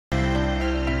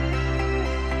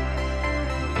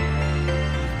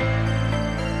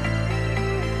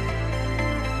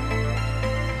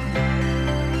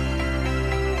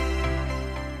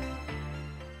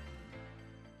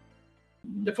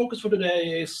the focus for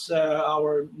today is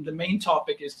the main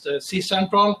topic is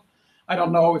ZCentral. I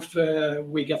don't know if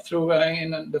we get through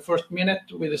in the first minute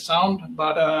with the sound,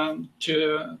 but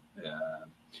to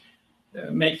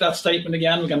make that statement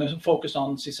again, we're going to focus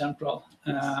on ZCentral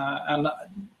and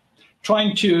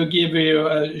trying to give you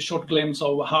a short glimpse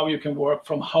of how you can work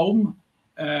from home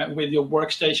with your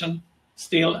workstation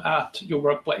still at your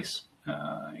workplace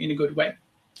in a good way.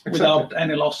 Exactly. Without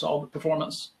any loss of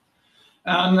performance.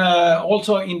 And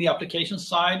also in the application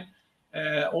side,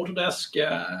 Autodesk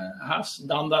has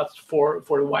done that for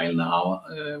a while now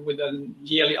with the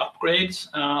yearly upgrades,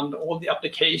 and all the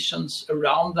applications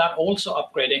around that also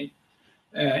upgrading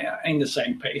in the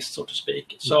same pace, so to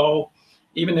speak. So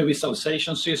even the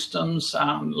visualization systems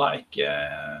and like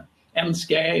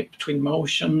Enscape,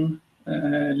 Twinmotion,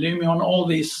 Lumion, all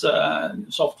these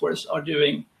softwares are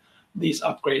doing these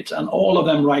upgrades, and all of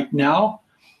them right now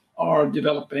are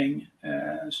developing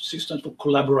systems for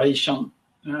collaboration.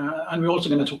 And we're also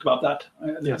going to talk about that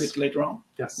a little bit later on.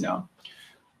 Yes. Yeah.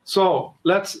 So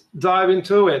let's dive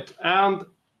into it. And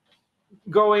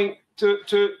going to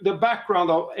the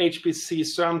background of HPC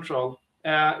Central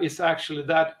is actually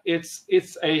that it's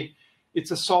a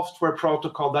software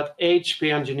protocol that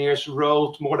HP engineers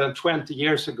wrote more than 20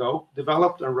 years ago,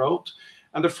 developed and wrote.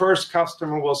 And the first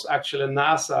customer was actually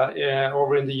NASA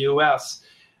over in the US,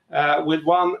 with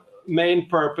one main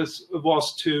purpose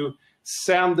was to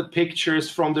send the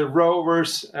pictures from the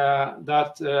rovers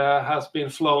that has been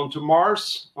flown to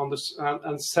Mars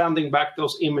and sending back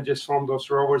those images from those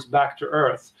rovers back to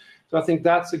Earth. So I think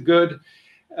that's a good,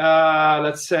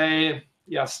 let's say,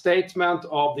 statement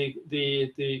of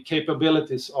the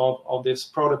capabilities of this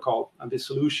protocol and this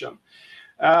solution.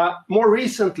 More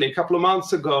recently, a couple of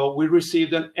months ago, we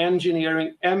received an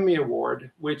Engineering Emmy Award,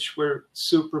 which we're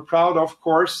super proud of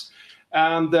course.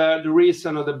 And the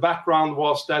reason or the background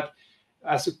was that,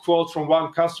 as a quote from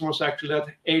one customer, was actually that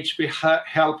HP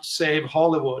helped save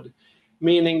Hollywood,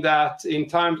 meaning that in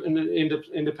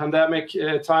the pandemic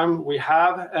time, we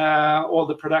have all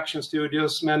the production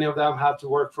studios, many of them had to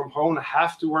work from home,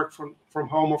 have to work from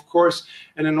home, of course,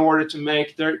 and in order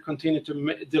to continue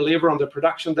to deliver on the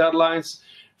production deadlines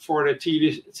for the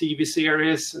TV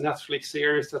series, Netflix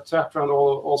series, etc., and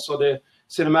also the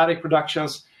cinematic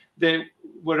productions, they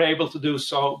were able to do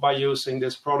so by using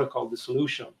this protocol, the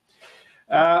solution.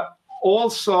 That's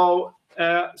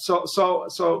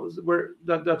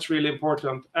really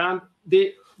important. And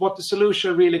what the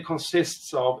solution really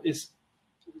consists of is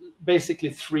basically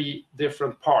 3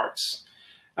 different parts,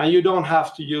 and you don't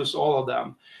have to use all of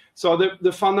them. So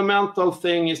the fundamental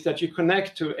thing is that you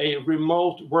connect to a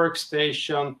remote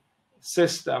workstation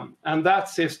system, and that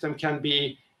system can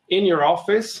be in your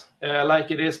office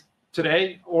like it is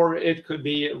today, or it could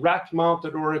be rack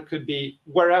mounted, or it could be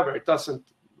wherever. It doesn't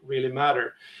really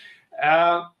matter.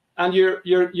 And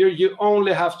you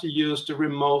only have to use the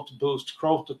remote boost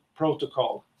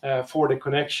protocol for the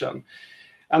connection.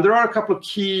 And there are a couple of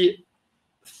key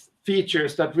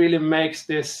features that really makes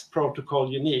this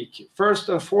protocol unique. First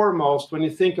and foremost, when you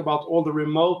think about all the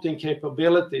remoting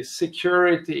capabilities,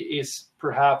 security is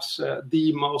perhaps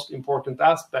the most important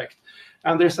aspect.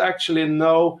 And there's actually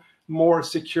no more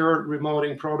secure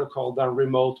remoting protocol than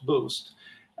remote boost.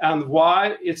 And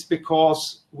why? It's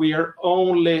because we are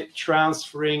only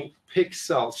transferring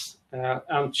pixels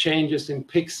and changes in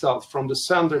pixels from the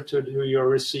sender to your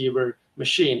receiver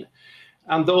machine.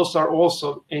 And those are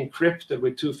also encrypted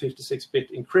with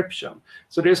 256-bit encryption.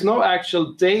 So there's no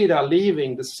actual data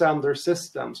leaving the sender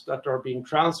systems that are being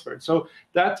transferred. So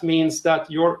that means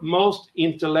that your most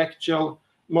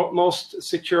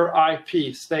secure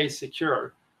IP stays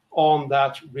secure on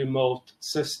that remote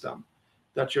system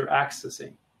that you're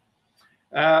accessing.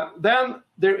 Then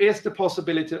there is the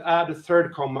possibility to add a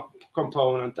third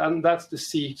component, and that's the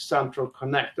ZCentral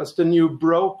Connect. That's the new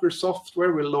broker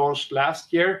software we launched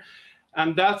last year.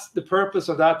 And that's the purpose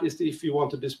of that is if you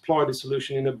want to deploy the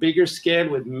solution in a bigger scale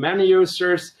with many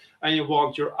users, and you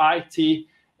want your IT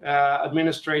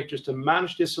administrators to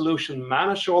manage the solution,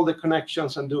 manage all the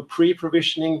connections, and do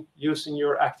pre-provisioning using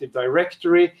your Active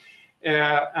Directory,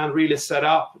 and really set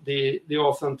up the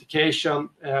authentication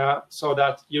so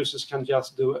that users can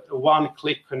just do a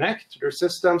one-click connect to their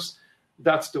systems.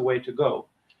 That's the way to go.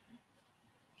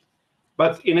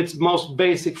 But in its most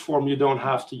basic form, you don't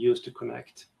have to use to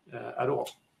connect at all.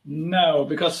 No,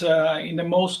 because in the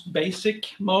most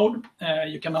basic mode,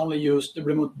 you can only use the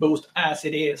remote boost as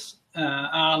it is.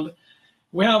 And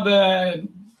we have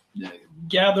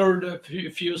gathered a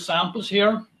few samples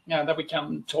here that we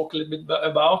can talk a little bit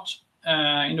about.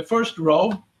 In the first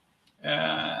row,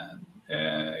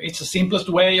 it's the simplest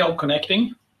way of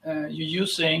connecting. You're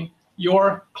using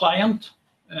your client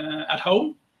at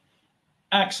home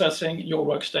accessing your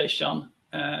workstation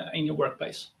in your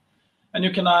workplace. And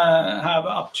you can have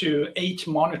up to 8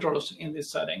 monitors in these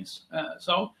settings.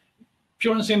 So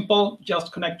pure and simple,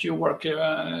 just connect your work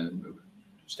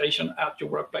station at your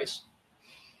workplace.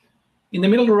 In the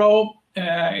middle row,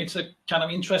 it's a kind of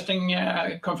interesting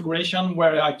configuration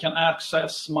where I can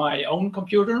access my own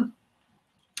computer,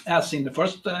 as in the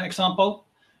first example,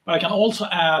 but I can also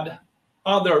add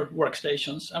other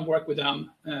workstations and work with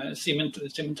them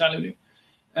simultaneously,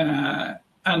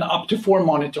 and up to 4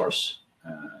 monitors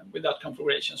with that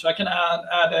configuration. So I can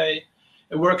add a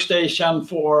workstation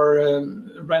for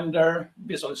render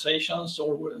visualizations,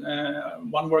 or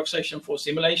 1 workstation for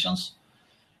simulations,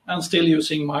 and still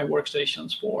using my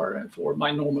workstations for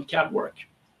my normal CAD work.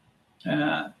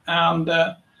 And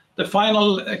the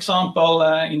final example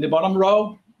in the bottom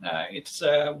row, it's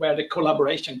where the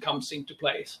collaboration comes into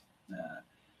place.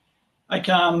 I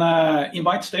can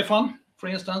invite Stefan, for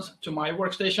instance, to my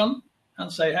workstation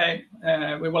and say, hey,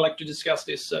 we would like to discuss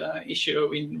this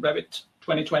issue in Revit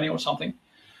 2020 or something.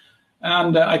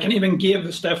 And I can even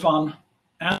give Stefan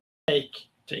and take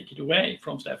it away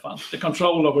from Stefan, the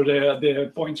control over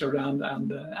the pointer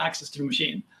and access to the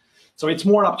machine. So it's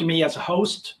more up to me as a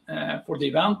host for the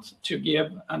event to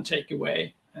give and take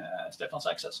away Stefan's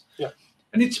access. Yeah.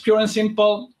 And it's pure and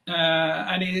simple,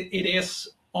 and it is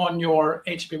on your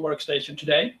HP workstation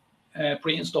today,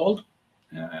 pre-installed.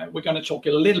 We're going to talk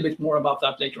a little bit more about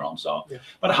that later on. So, yeah.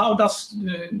 But how does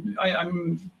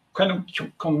I'm kind of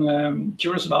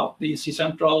curious about the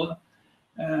ZCentral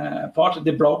part of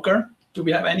the broker. Do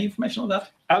we have any information on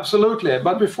that? Absolutely.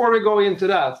 But before we go into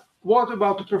that, what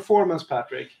about the performance,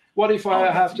 Patrick? What if I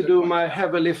have to do my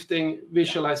heavy lifting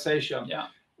visualization? Yeah.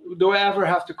 Do I ever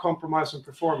have to compromise on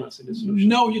performance in this solution?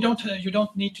 No, you don't. You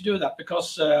don't need to do that,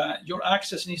 because your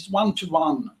access is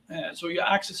one-to-one. So you're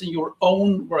accessing your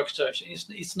own workstation.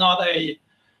 It's not a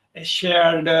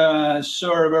shared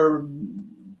server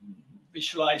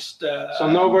visualized.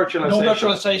 So no virtualization. No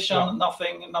virtualization.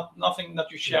 No. Nothing that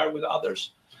you share with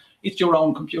others. It's your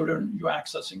own computer you're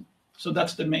accessing. So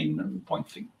that's the main point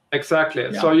thing. Exactly.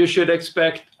 Yeah. So you should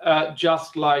expect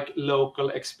just like local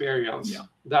experience. Yeah.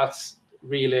 That's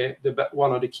really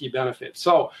one of the key benefits.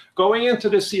 So going into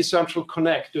the ZCentral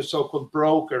Connect, the so-called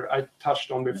broker I touched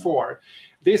on before,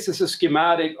 this is a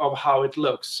schematic of how it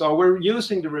looks. So we're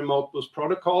using the remote boost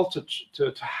protocol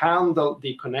to handle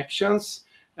the connections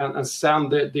and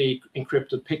send the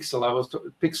encrypted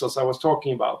pixels I was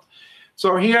talking about.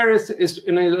 So here is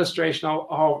an illustration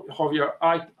of how your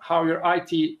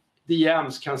IT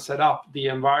DMs can set up the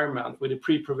environment with the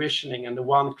pre-provisioning and the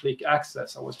one-click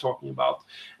access I was talking about.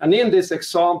 And in this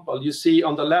example, you see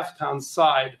on the left-hand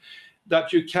side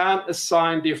that you can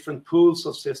assign different pools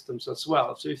of systems as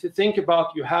well. So if you think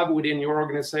about, you have within your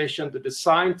organization the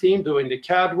design team doing the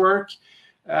CAD work,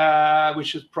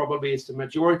 which is probably the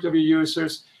majority of your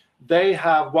users. They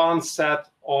have one set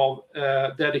of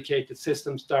dedicated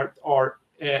systems that are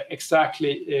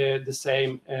exactly the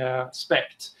same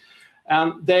spec.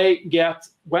 And they get,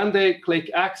 when they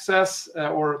click access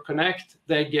or connect,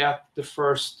 they get the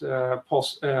first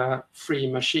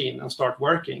free machine and start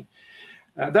working.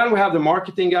 Then we have the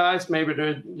marketing guys. Maybe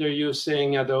they're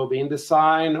using Adobe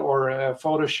InDesign or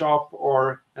Photoshop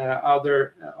or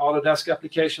other Autodesk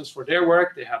applications for their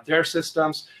work. They have their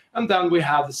systems. And then we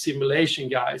have the simulation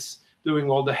guys doing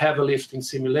all the heavy lifting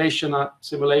simulation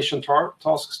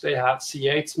tasks. They have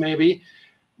C8s maybe,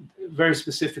 very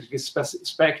specifically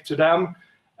spec to them.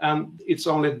 And it's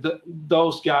only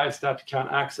those guys that can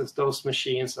access those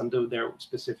machines and do their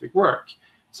specific work.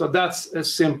 So that's a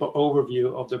simple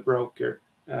overview of the broker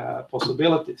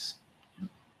possibilities.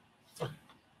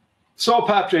 So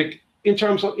Patrick, in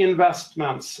terms of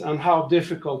investments and how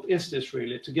difficult is this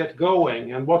really to get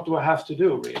going, and what do I have to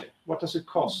do really? What does it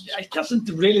cost? It doesn't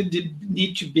really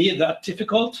need to be that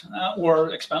difficult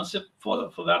or expensive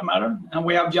for that matter. And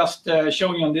we have just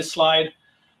shown you on this slide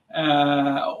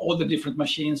all the different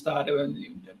machines that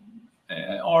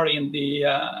are in the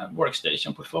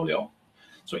workstation portfolio.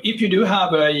 So if you do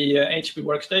have a HP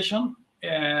workstation,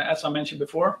 as I mentioned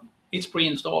before, it's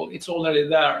pre-installed. It's already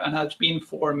there and has been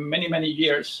for many, many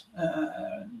years,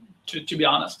 to be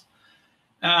honest.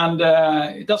 And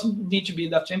it doesn't need to be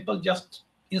that simple. Just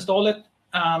install it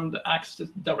and access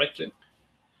it directly.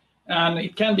 And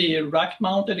it can be rack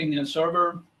mounted in a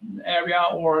server area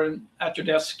or at your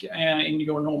desk in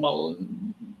your normal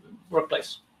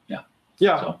workplace. Yeah.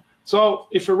 Yeah. So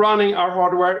if you're running our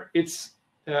hardware, it's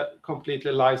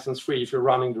completely license-free if you're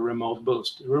running the remote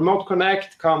boost. The remote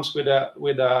connect comes with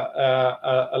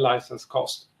a license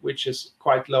cost, which is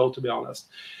quite low, to be honest.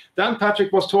 Then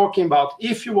Patrick was talking about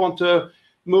if you want to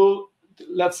move,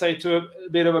 let's say, to a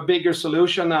bit of a bigger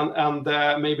solution and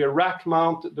maybe a rack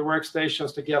mount the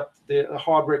workstations to get the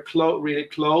hardware really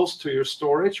close to your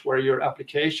storage where your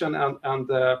application and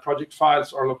the project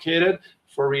files are located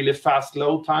for really fast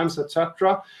load times,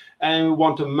 etc. And we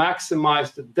want to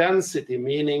maximize the density,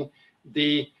 meaning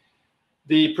the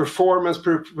performance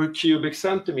per cubic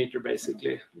centimeter,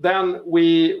 basically. Then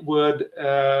we would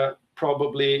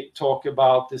probably talk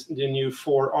about the new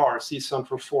 4R,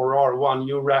 ZCentral 4R,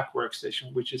 1U rack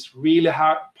workstation, which is really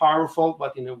powerful,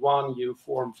 but in a 1U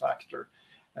form factor,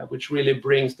 which really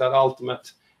brings that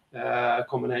ultimate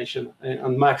combination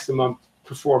and maximum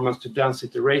performance to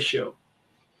density ratio.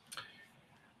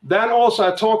 Then also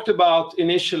I talked about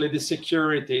initially the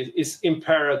security is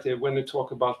imperative when we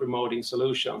talk about remoting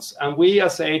solutions. And we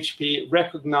as HP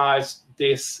recognized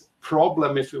this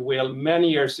problem, if you will,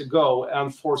 many years ago,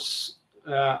 and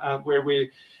where we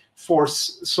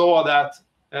foresaw that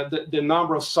the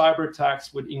number of cyber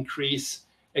attacks would increase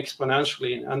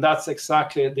exponentially. And that's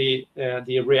exactly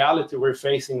the reality we're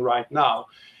facing right now.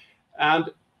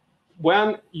 And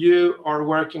when you are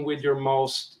working with your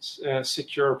most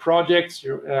secure projects,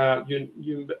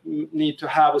 you need to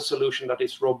have a solution that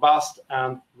is robust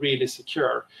and really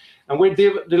secure. And we're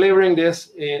delivering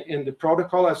this in the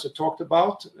protocol, as we talked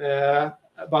about,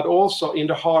 but also in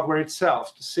the hardware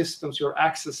itself, the systems you're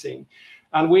accessing.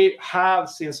 And we have,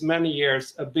 since many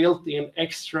years, a built-in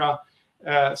extra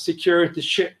security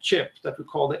chip that we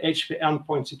call the HP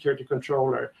Endpoint Security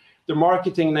Controller. The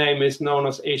marketing name is known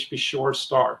as HP Sure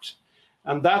Start.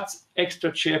 And that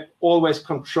extra chip always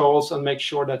controls and makes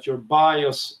sure that your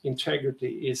BIOS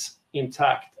integrity is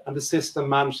intact, and the system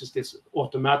manages this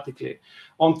automatically.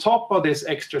 On top of this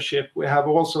extra chip, we have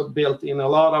also built in a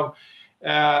lot of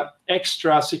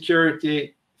extra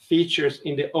security features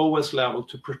in the OS level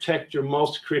to protect your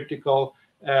most critical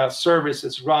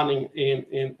services running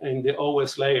in the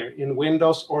OS layer in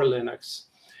Windows or Linux.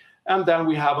 And then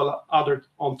we have other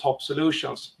on-top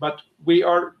solutions. But we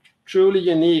are truly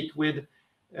unique with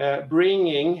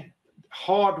bringing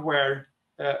hardware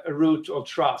a root of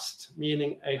trust,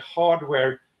 meaning a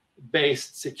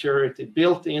hardware-based security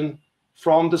built in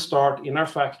from the start in our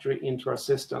factory into our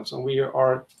systems. And we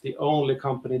are the only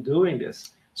company doing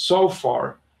this so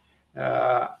far.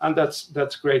 And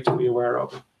that's great to be aware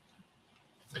of.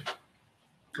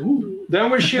 Ooh.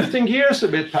 Then we're shifting gears a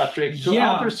bit, Patrick, to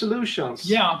other solutions.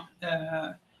 Yeah,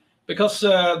 because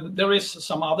there is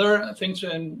some other things.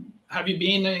 Have you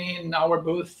been in our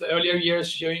booth earlier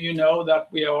years? You know that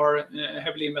we are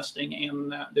heavily investing in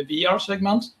the VR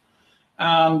segment.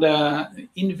 And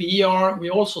in VR,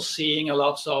 we're also seeing a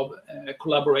lot of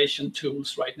collaboration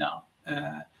tools right now.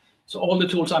 So all the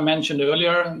tools I mentioned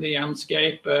earlier, the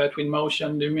Enscape,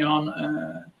 Twinmotion,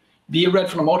 Lumion, VRED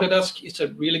from Autodesk is a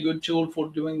really good tool for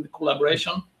doing the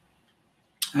collaboration.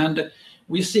 And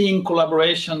we're seeing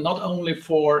collaboration not only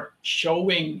for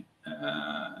showing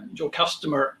your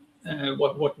customer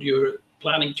what you're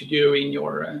planning to do in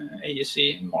your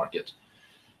AEC market.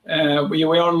 We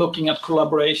are looking at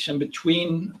collaboration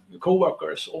between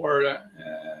coworkers or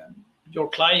your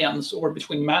clients, or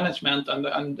between management and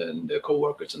the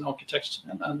coworkers and architects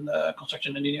and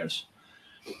construction engineers.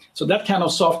 So that kind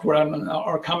of software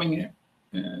are coming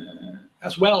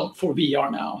as well for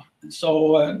VR now.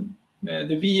 So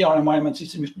the VR environment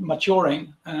is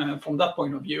maturing from that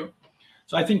point of view.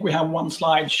 So I think we have one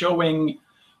slide showing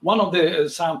one of the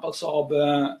samples of,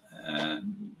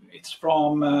 it's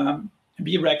from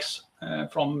VREX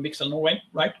from Vixel Norway,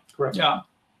 right? Correct. Yeah,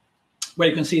 where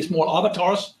you can see small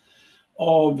avatars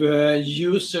of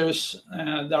users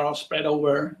that are spread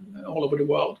all over the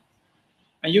world.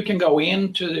 And you can go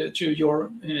into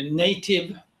your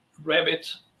native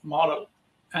Revit model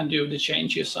and do the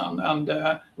changes and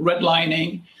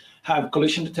redlining, have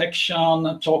collision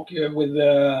detection, talk with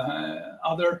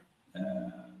other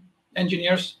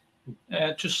engineers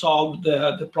to solve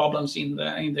the problems in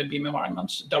the BIM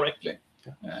environments directly.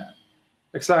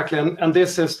 Exactly, and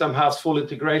this system has full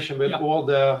integration with all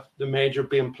the major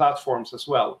BIM platforms as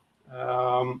well.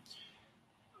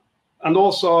 And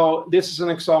also, this is an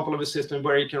example of a system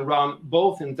where you can run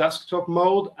both in desktop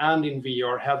mode and in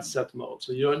VR headset mode.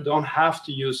 So you don't have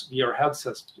to use VR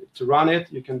headsets to run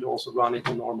it. You can also run it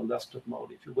in normal desktop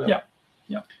mode, if you will. Yeah,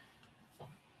 yeah.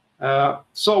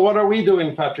 So what are we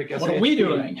doing, Patrick? What are we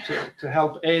doing to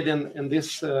help aid in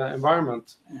this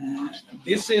environment?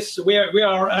 We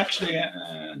are actually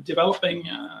developing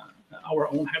our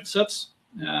own headsets.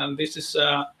 This is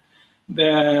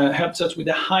the headsets with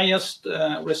the highest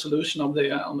resolution of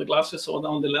on the glasses or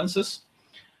on the lenses.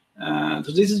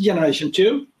 So this is generation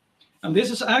 2. And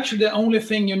this is actually the only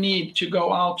thing you need to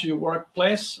go out to your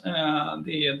workplace,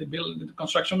 the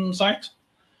construction site.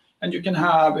 And you can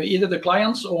have either the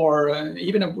clients or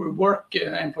even a work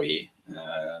employee,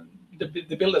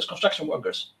 the builders, construction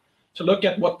workers, to look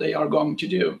at what they are going to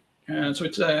do. So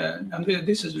it's and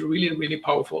this is really, really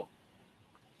powerful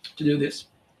to do this.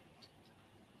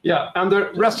 Yeah, and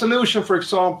the resolution, for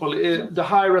example, the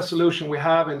high resolution we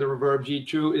have in the Reverb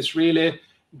G2 is really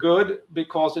good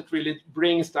because it really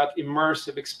brings that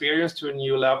immersive experience to a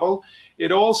new level.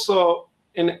 It also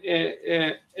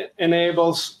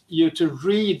enables you to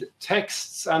read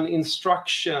texts and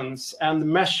instructions and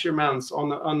measurements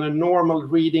on a normal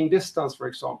reading distance, for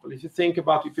example. If you think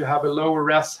about if you have a lower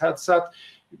res headset,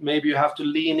 maybe you have to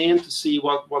lean in to see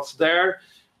what's there.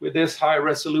 With this high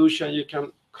resolution, you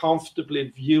can comfortably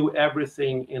view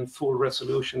everything in full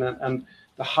resolution and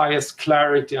the highest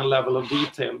clarity and level of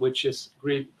detail, which is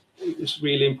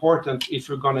really important if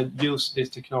you're going to use this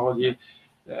technology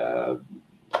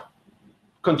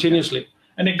continuously.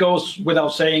 And it goes without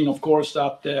saying, of course,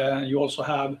 that you also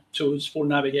have tools for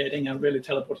navigating and really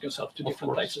teleport yourself to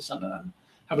different places and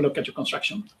have a look at your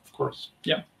construction. Of course.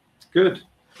 Yeah. Good.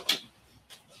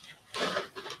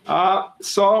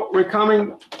 So we're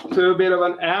coming to a bit of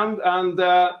an end,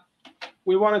 and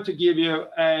we wanted to give you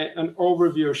an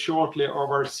overview shortly of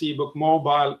our ZBook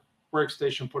mobile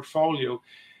workstation portfolio.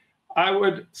 I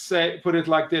would say, put it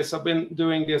like this, I've been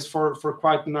doing this for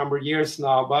quite a number of years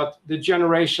now, but the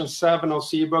generation 7 of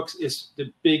ZBooks is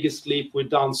the biggest leap we've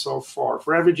done so far.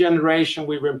 For every generation,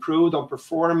 we've improved on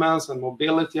performance and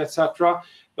mobility, etc.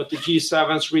 But the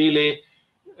G7's really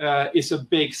is a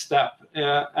big step.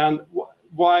 And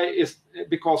why is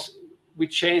because we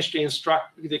changed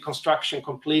the construction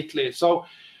completely. So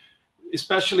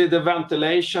especially the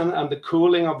ventilation and the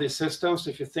cooling of these systems.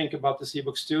 If you think about the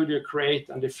ZBook Studio, Create,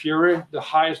 and the Fury, the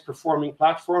highest performing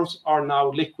platforms are now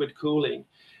liquid cooling.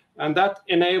 And that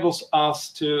enables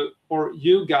us to, or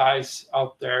you guys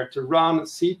out there, to run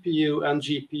CPU and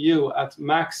GPU at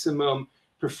maximum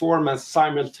performance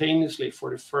simultaneously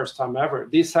for the first time ever.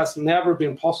 This has never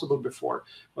been possible before,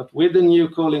 but with the new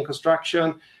cooling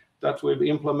construction that we've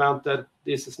implemented,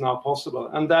 this is now possible.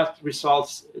 And that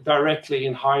results directly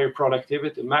in higher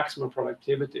productivity, maximum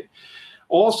productivity.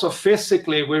 Also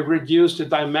physically, we've reduced the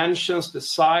dimensions, the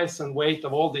size and weight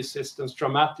of all these systems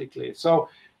dramatically. So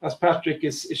as Patrick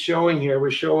is showing here,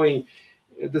 we're showing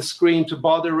the screen to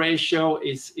body ratio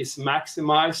is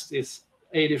maximized, is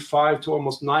 85 to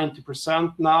almost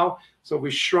 90% now. So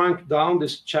we shrunk down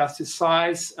this chassis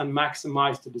size and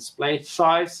maximized the display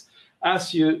size.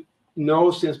 As you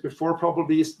know, since before,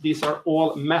 probably these are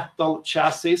all metal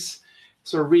chassis,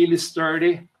 so really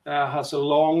sturdy, has a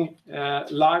long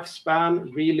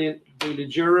lifespan, really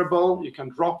durable. You can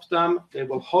drop them, they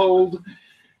will hold,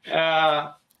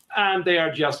 and they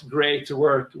are just great to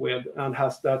work with and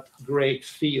has that great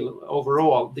feel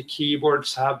overall. The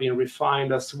keyboards have been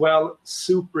refined as well,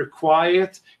 super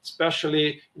quiet,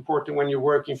 especially important when you're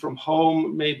working from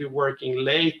home, maybe working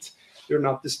late. You're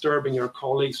not disturbing your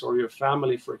colleagues or your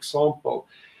family, for example.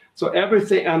 So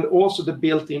everything, and also the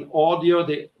built-in audio,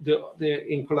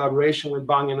 in collaboration with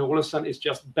Bang & Olufsen is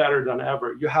just better than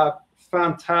ever. You have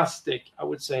fantastic, I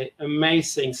would say,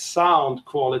 amazing sound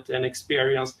quality and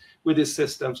experience with these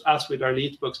systems, as with our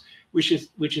EliteBooks,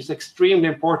 which is extremely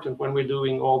important when we're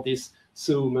doing all these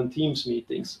Zoom and Teams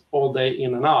meetings all day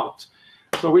in and out.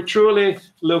 So we truly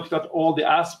looked at all the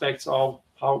aspects of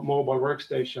how mobile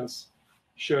workstations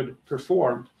should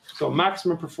perform. So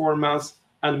maximum performance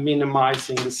and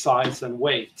minimizing the size and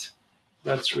weight.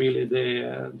 That's really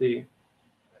the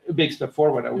big step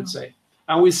forward, I would say.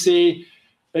 And we see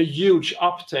a huge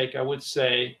uptake, I would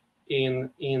say,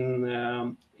 in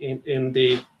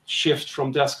the shift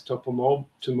from desktop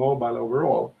to mobile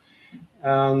overall.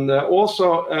 And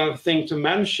also a thing to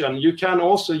mention, you can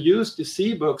also use the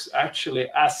ZBooks actually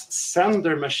as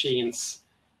sender machines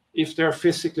if they're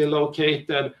physically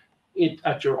located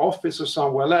at your office or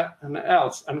somewhere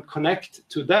else, and connect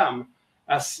to them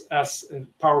as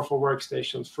powerful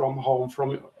workstations from home,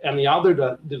 from any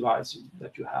other device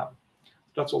that you have.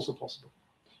 That's also possible.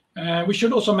 We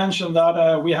should also mention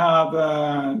that we have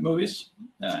movies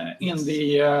in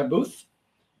the booth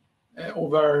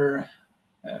over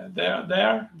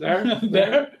there.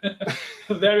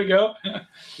 There we go.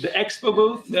 The expo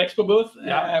booth. The expo booth.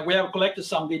 Yeah. We have collected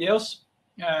some videos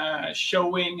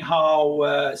showing how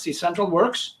ZCentral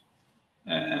works.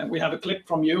 We have a clip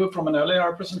from you from an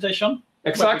earlier presentation.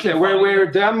 Exactly, where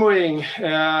we're demoing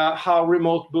how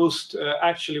Remote Boost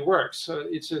actually works. So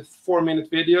it's a 4-minute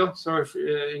video, so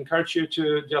I encourage you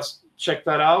to just check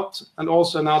that out. And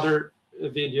also another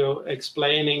video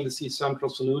explaining the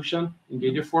ZCentral solution in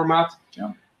video format.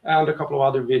 Yeah. And a couple of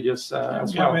other videos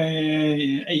as well. We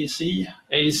have AEC.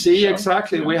 AEC,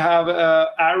 exactly. Yeah. We have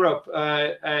Arup,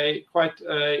 a quite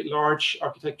a large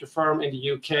architecture firm in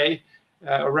the UK,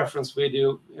 a reference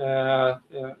video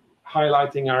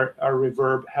highlighting our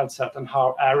Reverb headset and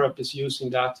how Arup is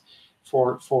using that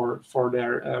for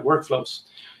their workflows.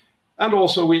 And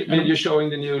also video showing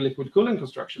the new liquid cooling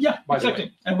construction. Yeah,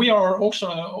 exactly. And we are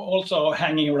also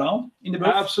hanging around in the booth.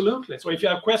 Absolutely. So if you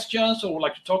have questions or would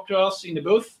like to talk to us in the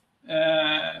booth,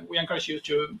 we encourage you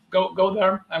to go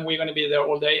there, and we're going to be there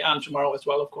all day and tomorrow as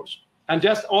well, of course. And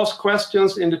just ask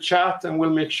questions in the chat, and we'll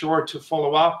make sure to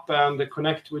follow up and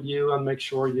connect with you and make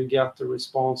sure you get the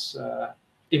response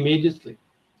immediately.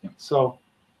 Yeah. So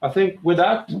I think with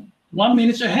that, 1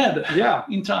 minute ahead. Yeah.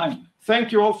 In time.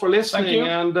 Thank you all for listening,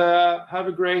 and have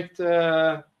a great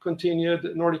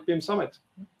continued Nordic BIM Summit.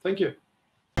 Thank you.